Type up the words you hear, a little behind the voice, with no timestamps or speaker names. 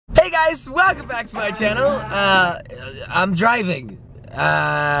guys, welcome back to my channel. I'm driving.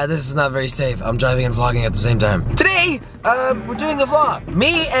 This is not very safe. I'm driving and vlogging at the same time. Today, we're doing a vlog.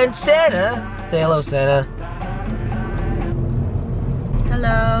 Me and Santa. Say hello, Santa.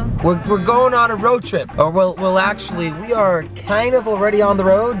 Hello. We're going on a road trip. Or we'll actually, we are kind of already on the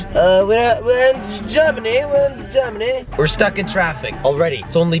road. We're in Germany. We're stuck in traffic already.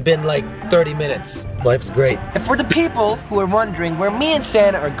 It's only been like 30 minutes. Life's great. And for the people who are wondering where me and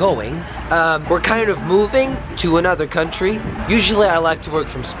Santa are going, we're kind of moving to another country. Usually I like to work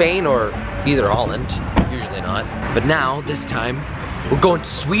from Spain or either Holland. Usually not. But now, this time, we're going to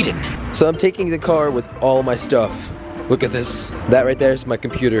Sweden. So I'm taking the car with all my stuff. Look at this. That right there is my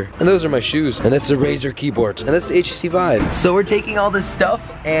computer. And those are my shoes. And that's a Razer keyboard. And that's the HTC Vive. So we're taking all this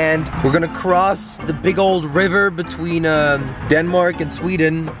stuff and we're gonna cross the big old river between Denmark and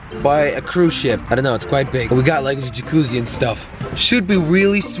Sweden by a cruise ship. I don't know, it's quite big. We got like a jacuzzi and stuff. Should be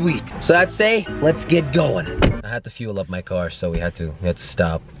really sweet. So I'd say, let's get going. I had to fuel up my car, so we had to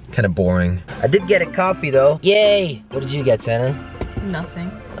stop. Kind of boring. I did get a coffee though. Yay! What did you get, Santa? Nothing.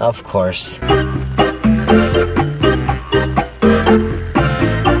 Of course.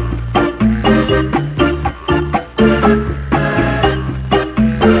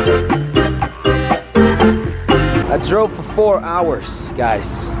 I drove for 4 hours,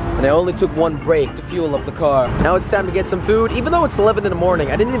 guys, and I only took one break to fuel up the car. Now it's time to get some food, even though it's 11 in the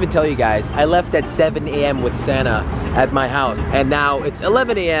morning. I didn't even tell you guys. I left at 7 a.m. with Santa at my house, and now it's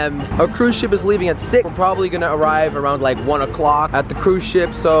 11 a.m. Our cruise ship is leaving at 6. We're probably gonna arrive around like 1 o'clock at the cruise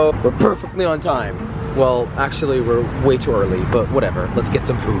ship, so we're perfectly on time. Well, actually, we're way too early, but whatever. Let's get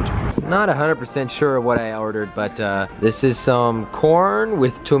some food. Not 100% sure what I ordered, but this is some corn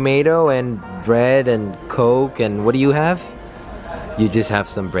with tomato and bread and Coke, and what do you have? You just have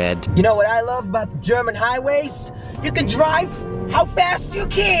some bread. You know what I love about the German highways? You can drive how fast you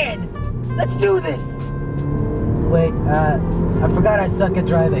can. Let's do this. Wait, I forgot I suck at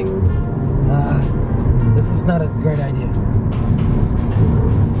driving. This is not a great idea.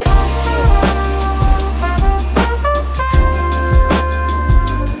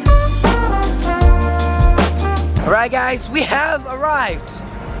 Alright guys, we have arrived.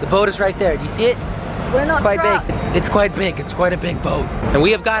 The boat is right there. Do you see it? We're not quite big. It's quite big. It's quite a big boat. And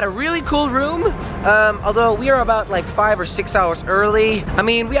we have got a really cool room. Although we are about like 5 or 6 hours early. I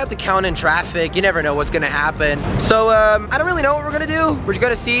mean, we have to count in traffic. You never know what's gonna happen. So I don't really know what we're gonna do. We're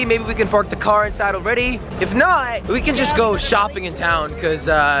gonna see. Maybe we can park the car inside already. If not, we can just go shopping in town because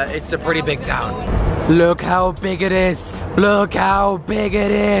it's a pretty big town. Look how big it is. Look how big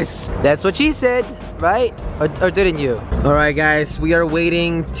it is. That's what she said, right? Or didn't you? All right, guys, we are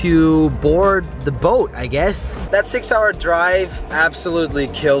waiting to board the boat, I guess. That 6-hour drive absolutely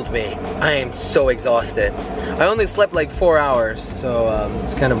killed me. I am so exhausted. I only slept like 4 hours, so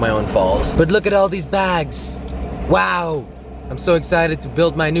it's kind of my own fault. But look at all these bags. Wow. I'm so excited to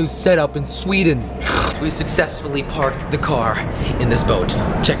build my new setup in Sweden. We successfully parked the car in this boat.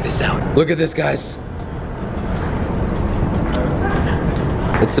 Check this out. Look at this, guys.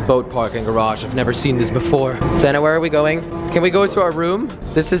 It's a boat parking garage. I've never seen this before. Santa, where are we going? Can we go to our room?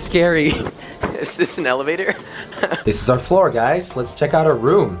 This is scary. Is this an elevator? This is our floor, guys. Let's check out our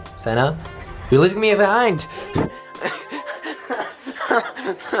room. Santa, you're leaving me behind.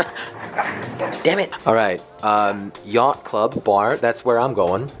 Damn it. All right, yacht club bar. That's where I'm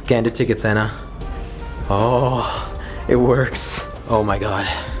going. Scan the ticket, Santa. Oh, it works. Oh my God.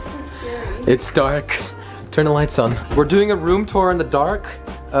 It's dark. Turn the lights on. We're doing a room tour in the dark.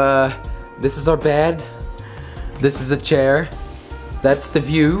 This is our bed. This is a chair. That's the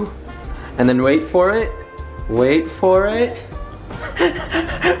view. And then wait for it. Wait for it.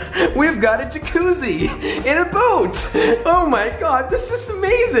 We've got a jacuzzi in a boat. Oh my God, this is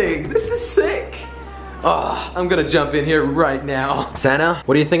amazing. This is sick. Oh, I'm gonna jump in here right now. Santa,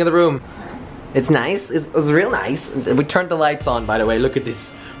 what do you think of the room? It's nice. It's real nice. We turned the lights on, by the way. Look at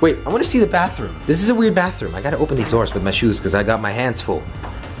this. Wait, I want to see the bathroom. This is a weird bathroom. I gotta open these doors with my shoes because I got my hands full.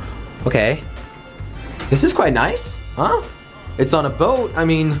 Okay. This is quite nice, huh? It's on a boat. I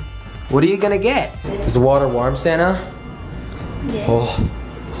mean, what are you gonna get? Is the water warm, Santa? Yeah.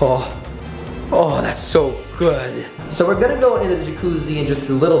 Oh, that's so good. So we're gonna go into the jacuzzi in just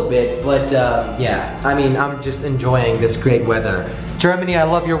a little bit, but yeah, I mean, I'm just enjoying this great weather. Germany, I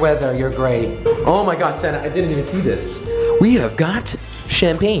love your weather. You're great. Oh my God, Santa, I didn't even see this. We have got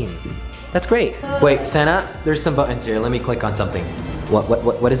champagne. That's great. Wait, Santa, there's some buttons here. Let me click on something.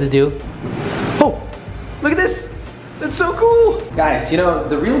 What does this do? Oh, look at this. That's so cool. Guys, you know,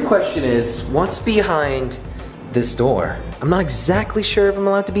 the real question is, what's behind this door? I'm not exactly sure if I'm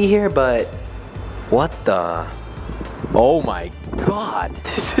allowed to be here, but what the? Oh my god,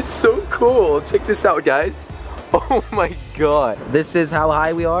 this is so cool. Check this out, guys. Oh my god. This is how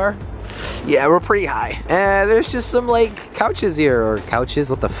high we are? Yeah, we're pretty high. And there's just some like couches here, or couches,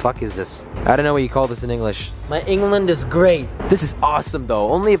 what the fuck is this? I don't know what you call this in English. My England is great. This is awesome though.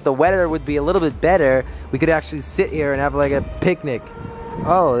 Only if the weather would be a little bit better, we could actually sit here and have like a picnic.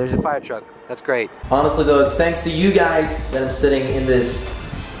 Oh, there's a fire truck. That's great. Honestly though, it's thanks to you guys that I'm sitting in this,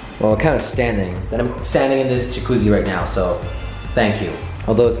 well, kind of standing, that I'm standing in this jacuzzi right now, so thank you.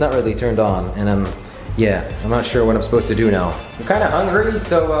 Although it's not really turned on, and I'm not sure what I'm supposed to do now. I'm kind of hungry,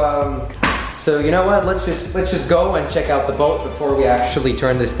 so you know what? Let's just go and check out the boat before we actually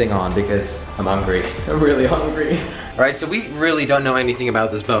turn this thing on, because I'm hungry. I'm really hungry. All right, so we really don't know anything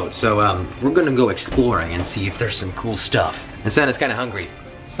about this boat, so we're gonna go exploring and see if there's some cool stuff. And Santa's kind of hungry,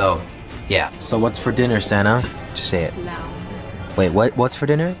 so yeah. So what's for dinner, Santa? Just say it. Lamb. Wait, what's for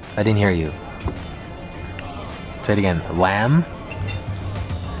dinner? I didn't hear you. Say it again. Lamb?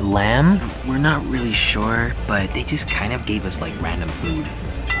 Lamb? We're not really sure, but they just kind of gave us like random food.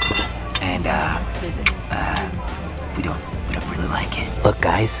 And we don't really like it. Look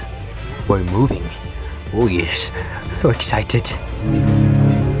guys, we're moving. Oh yes, so excited.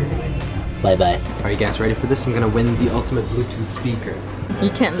 Bye bye. Are you guys ready for this? I'm gonna win the ultimate Bluetooth speaker. You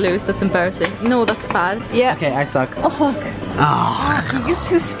can't lose, that's embarrassing. No, that's bad. Yeah. Okay, I suck. Oh fuck. Oh. You get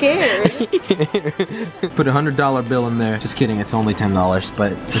too scared. Put a $100 bill in there. Just kidding, it's only $10,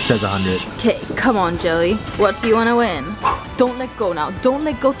 but it says 100. Okay, come on, Jelly. What do you want to win? Don't let go now. Don't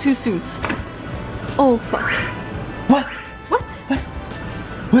let go too soon. Oh fuck. What? What?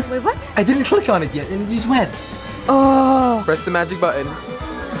 What? Wait, what? I didn't click on it yet, and it just went. Oh. Press the magic button.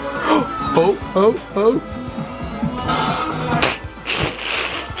 Oh, oh, oh.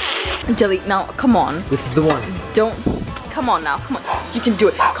 Jelly, now, come on. This is the one. Don't. Come on now, come on. You can do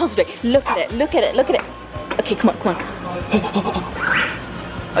it. Concentrate. Look at it. Look at it. Look at it. Okay, come on, come on.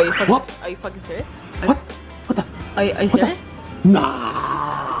 Are you fucking? What? Are you fucking serious? What? What the? Are you serious?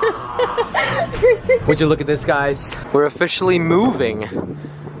 Nah. Would you look at this, guys? We're officially moving.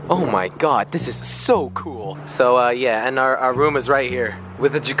 Oh my god, this is so cool. So yeah, and our room is right here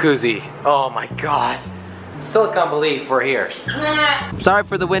with a jacuzzi. Oh my god. Still can't believe we're here. Sorry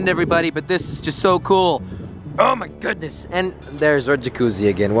for the wind, everybody, but this is just so cool. Oh my goodness. And there's our jacuzzi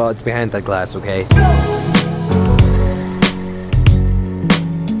again. Well, it's behind that glass, okay?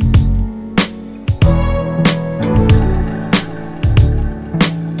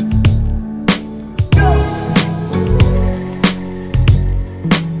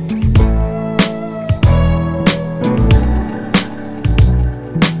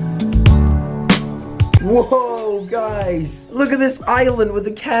 Whoa, guys! Look at this island with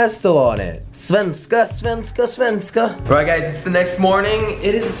a castle on it. Svenska, svenska, svenska. Right, guys, it's the next morning.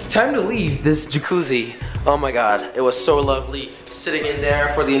 It is time to leave this jacuzzi. Oh my god, it was so lovely sitting in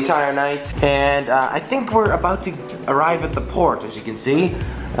there for the entire night. And I think we're about to arrive at the port, as you can see.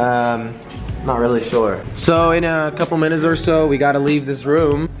 Not really sure. So in a couple minutes or so, we gotta leave this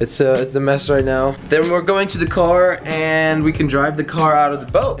room. It's a mess right now. Then we're going to the car and we can drive the car out of the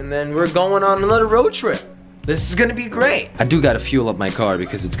boat. And then we're going on another road trip. This is gonna be great. I do gotta fuel up my car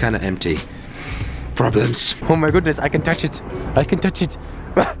because it's kinda empty. Problems. Oh my goodness, I can touch it. I can touch it.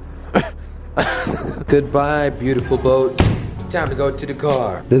 Goodbye, beautiful boat. Time to go to the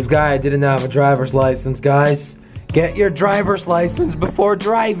car. This guy didn't have a driver's license, guys. Get your driver's license before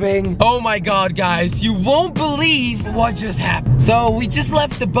driving. Oh my god, guys, you won't believe what just happened. So we just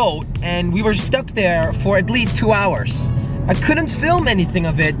left the boat and we were stuck there for at least 2 hours. I couldn't film anything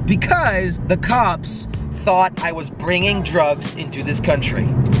of it because the cops thought I was bringing drugs into this country.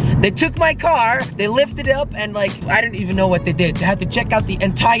 They took my car, they lifted it up, and like, I didn't even know what they did. They had to check out the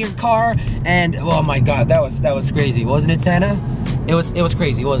entire car, and oh my god, that was crazy, wasn't it, Santa? It was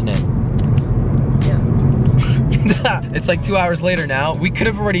crazy, wasn't it? It's like 2 hours later now. We could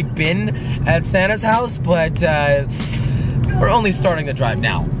have already been at Santa's house, but we're only starting to drive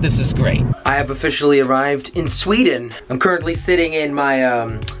now. This is great. I have officially arrived in Sweden. I'm currently sitting in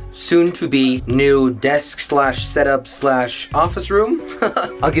my soon-to-be new desk/setup/office room.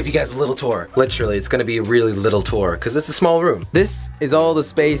 I'll give you guys a little tour. Literally, it's gonna be a really little tour because it's a small room. This is all the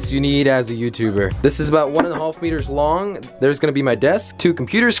space you need as a YouTuber. This is about 1.5 meters long. There's gonna be my desk, 2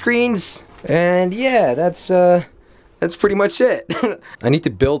 computer screens, and yeah, that's pretty much it. I need to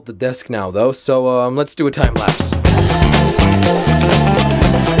build the desk now though, so let's do a time lapse.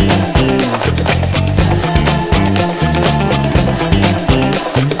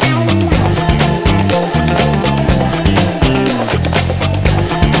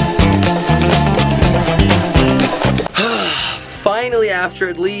 Finally, after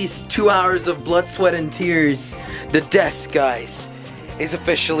at least 2 hours of blood, sweat, and tears, The desk, guys, is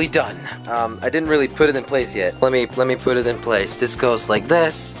officially done. I didn't really put it in place yet. Let me put it in place. This goes like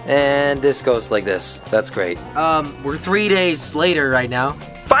this, and this goes like this. That's great. We're 3 days later right now.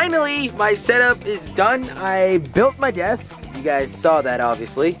 Finally, my setup is done. I built my desk. You guys saw that,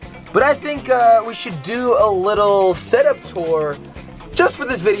 obviously. But I think we should do a little setup tour just for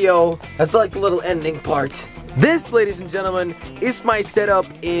this video as like a little ending part. This, ladies and gentlemen, is my setup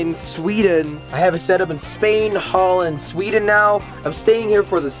in Sweden. I have a setup in Spain, Holland, Sweden now. I'm staying here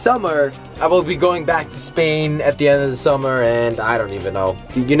for the summer. I will be going back to Spain at the end of the summer, and I don't even know.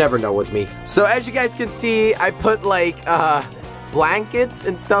 You never know with me. So as you guys can see, I put like blankets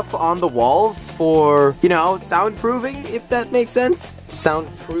and stuff on the walls for, you know, soundproofing, if that makes sense.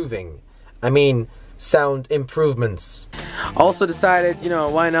 Soundproofing. I mean, sound improvements. Also decided, you know,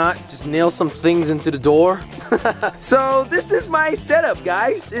 why not just nail some things into the door. So this is my setup,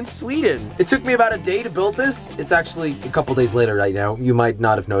 guys, in Sweden. It took me about a day to build this. It's actually a couple days later right now. You might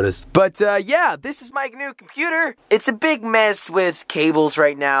not have noticed. But yeah, this is my new computer. It's a big mess with cables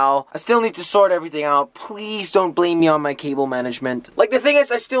right now. I still need to sort everything out. Please don't blame me on my cable management. Like, the thing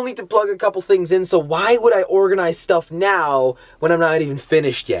is, I still need to plug a couple things in, so why would I organize stuff now when I'm not even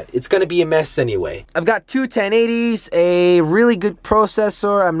finished yet? It's gonna be a mess anyway. I've got two 1080s, a really good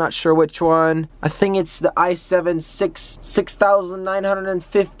processor. I'm not sure which one. I think it's the i7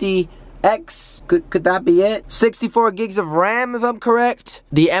 6950X. Could that be it? 64 gigs of RAM, if I'm correct.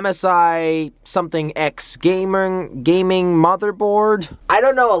 The MSI something X gaming motherboard. I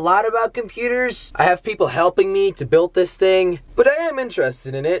don't know a lot about computers. I have people helping me to build this thing, but I am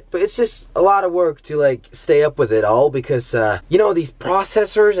interested in it. But it's just a lot of work to like stay up with it all because you know, these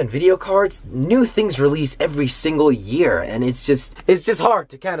processors and video cards, new things release every single year, and it's just hard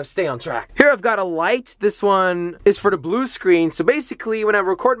to kind of stay on track. Here I've got a light. This one is for the blue screen. So basically, when I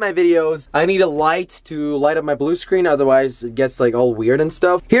record my videos, I need a light to light up my blue screen, otherwise it gets like all weird and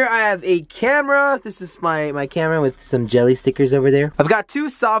stuff. Here I have a camera. This is my camera with some jelly stickers over there. I've got two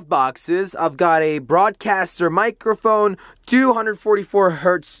soft boxes. I've got a broadcaster microphone, 244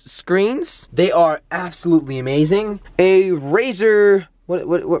 hertz screens. They are absolutely amazing. A Razer, what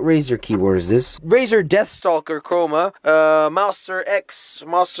Razer keyboard is this? Razer Deathstalker Chroma, Mouser X,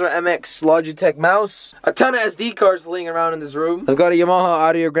 Mouser MX Logitech mouse, a ton of SD cards laying around in this room. I've got a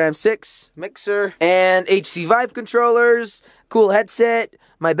Yamaha Audiogram 6 mixer, and HC Vive controllers, cool headset,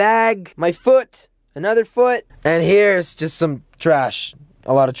 my bag, my foot, another foot, and here's just some trash,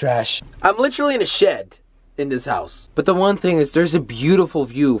 a lot of trash. I'm literally in a shed in this house. But the one thing is, there's a beautiful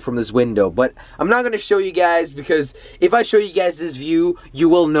view from this window, but I'm not gonna show you guys, because if I show you guys this view, you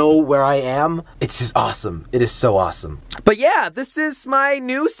will know where I am. It's just awesome. It is so awesome. But yeah, this is my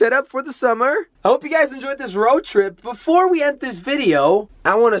new setup for the summer. I hope you guys enjoyed this road trip. Before we end this video,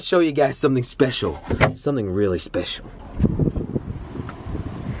 I want to show you guys something special. Something really special.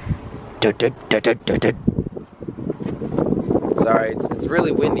 Sorry, it's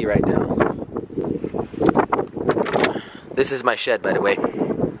really windy right now. This is my shed, by the way.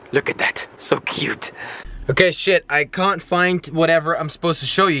 Look at that, so cute. Okay, shit, I can't find whatever I'm supposed to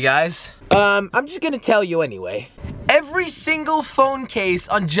show you guys. I'm just gonna tell you anyway. Every single phone case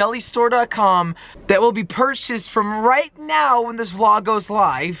on jellystore.com that will be purchased from right now when this vlog goes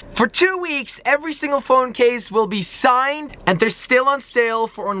live, for 2 weeks, every single phone case will be signed, and they're still on sale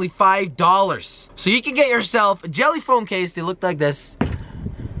for only $5. So you can get yourself a jelly phone case. They look like this.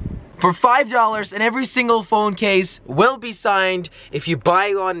 For $5, and every single phone case will be signed if you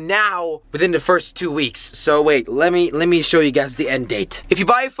buy one now within the first 2 weeks. So wait, let me show you guys the end date. If you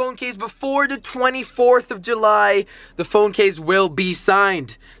buy a phone case before the 24th of July, the phone case will be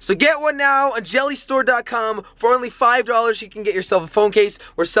signed. So get one now on jellystore.com. For only $5, you can get yourself a phone case.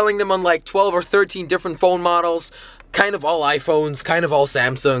 We're selling them on like 12 or 13 different phone models. Kind of all iPhones, kind of all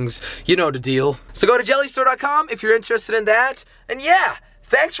Samsungs. You know the deal. So go to jellystore.com if you're interested in that. And yeah,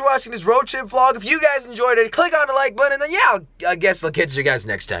 thanks for watching this road trip vlog. If you guys enjoyed it, click on the like button, and then yeah, I guess I'll catch you guys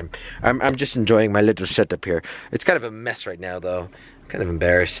next time. I'm just enjoying my little setup here. It's kind of a mess right now, though. I'm kind of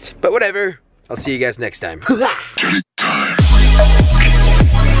embarrassed. But whatever. I'll see you guys next time.